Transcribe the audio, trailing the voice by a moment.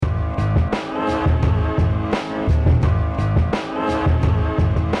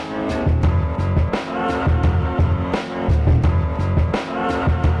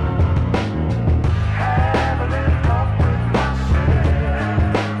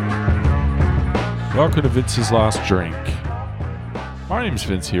Welcome to Vince's Last Drink. My name's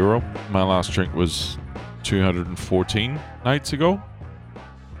Vince Hero. My last drink was 214 nights ago.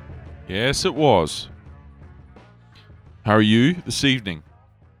 Yes, it was. How are you this evening?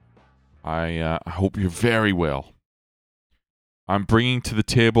 I hope you're very well. I'm bringing to the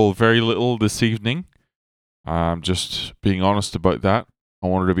table very little this evening. I'm just being honest about that. I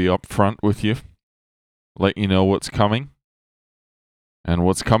wanted to be upfront with you, let you know what's coming. And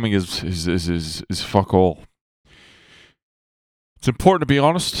what's coming is fuck all. It's important to be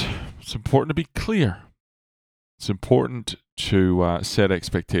honest. It's important to be clear. It's important to set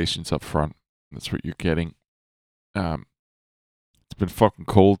expectations up front. That's what you're getting. It's been fucking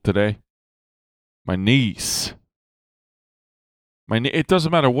cold today. My knees. It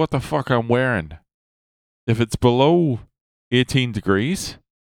doesn't matter what the fuck I'm wearing. If it's below 18 degrees,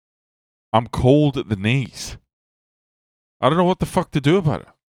 I'm cold at the knees. I don't know what the fuck to do about it.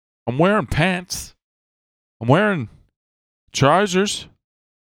 I'm wearing pants. I'm wearing trousers.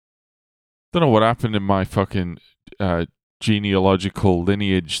 Don't know what happened in my fucking genealogical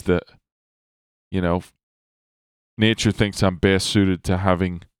lineage that, nature thinks I'm best suited to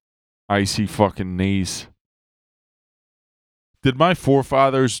having icy fucking knees. Did my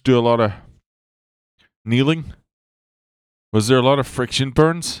forefathers do a lot of kneeling? Was there a lot of friction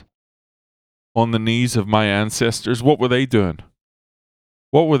burns on the knees of my ancestors? What were they doing?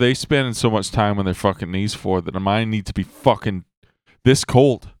 What were they spending so much time on their fucking knees for that mine need to be fucking this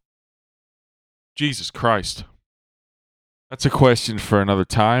cold? Jesus Christ. That's a question for another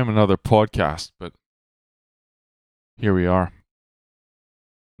time, another podcast, but here we are.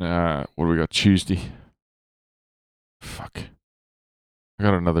 What do we got? Tuesday. Fuck. I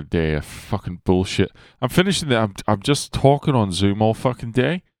got another day of fucking bullshit. I'm finishing I'm just talking on Zoom all fucking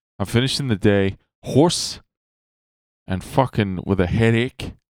day. I'm finishing the day hoarse and fucking with a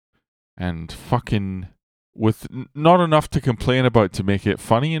headache and fucking with not enough to complain about to make it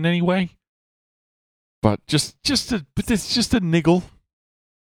funny in any way. But it's just a niggle.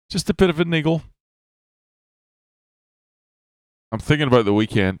 Just a bit of a niggle. I'm thinking about the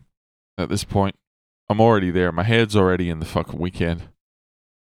weekend at this point. I'm already there. My head's already in the fucking weekend.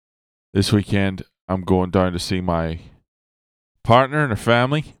 This weekend, I'm going down to see my partner and her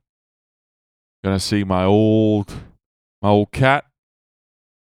family. Gonna see my old cat,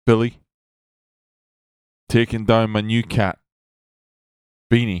 Billy. Taking down my new cat,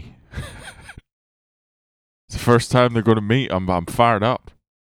 Beanie. It's the first time they're gonna meet. I'm fired up.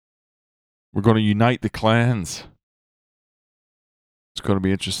 We're gonna unite the clans. It's gonna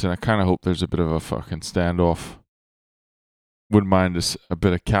be interesting. I kind of hope there's a bit of a fucking standoff. Wouldn't mind a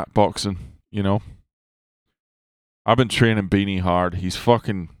bit of cat boxing, I've been training Beanie hard.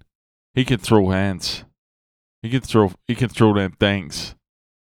 He can throw hands. He can throw them things.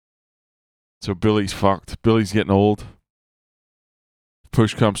 So Billy's fucked. Billy's getting old.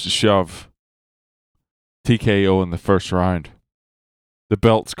 Push comes to shove. TKO in the first round. The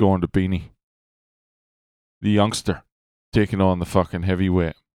belt's going to Beanie. The youngster taking on the fucking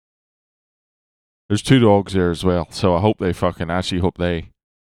heavyweight. There's two dogs there as well, so I hope they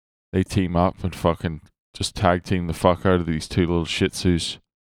team up and fucking just tag team the fuck out of these two little shih tzus.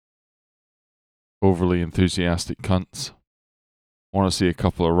 Overly enthusiastic cunts. Want to see a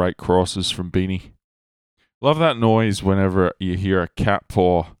couple of right crosses from Beanie. Love that noise whenever you hear a cat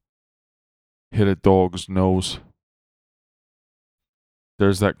paw hit a dog's nose.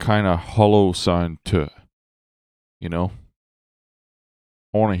 There's that kind of hollow sound to it, I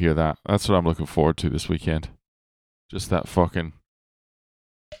want to hear that. That's what I'm looking forward to this weekend. Just that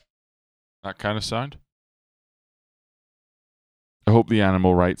kind of sound. I hope the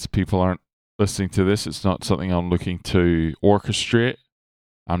animal rights people aren't listening to this. It's not something I'm looking to orchestrate.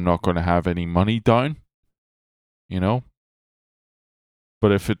 I'm not going to have any money down,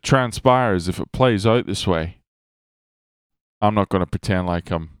 But if it transpires, if it plays out this way, I'm not going to pretend like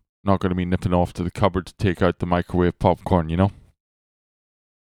I'm not going to be nipping off to the cupboard to take out the microwave popcorn,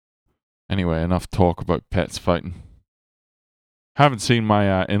 Anyway, enough talk about pets fighting. Haven't seen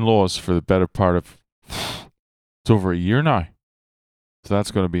my in-laws for the better part of... It's over a year now. So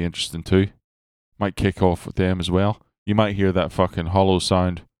that's going to be interesting too. Might kick off with them as well. You might hear that fucking hollow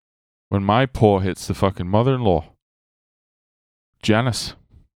sound when my paw hits the fucking mother-in-law. Janice.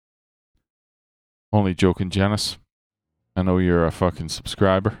 Only joking, Janice. I know you're a fucking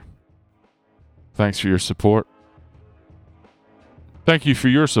subscriber. Thanks for your support. Thank you for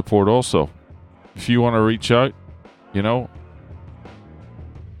your support also. If you want to reach out,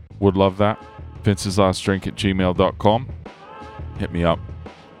 would love that. vinceslastdrink@gmail.com. Hit me up.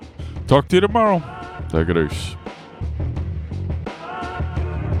 Talk to you tomorrow. Take it easy.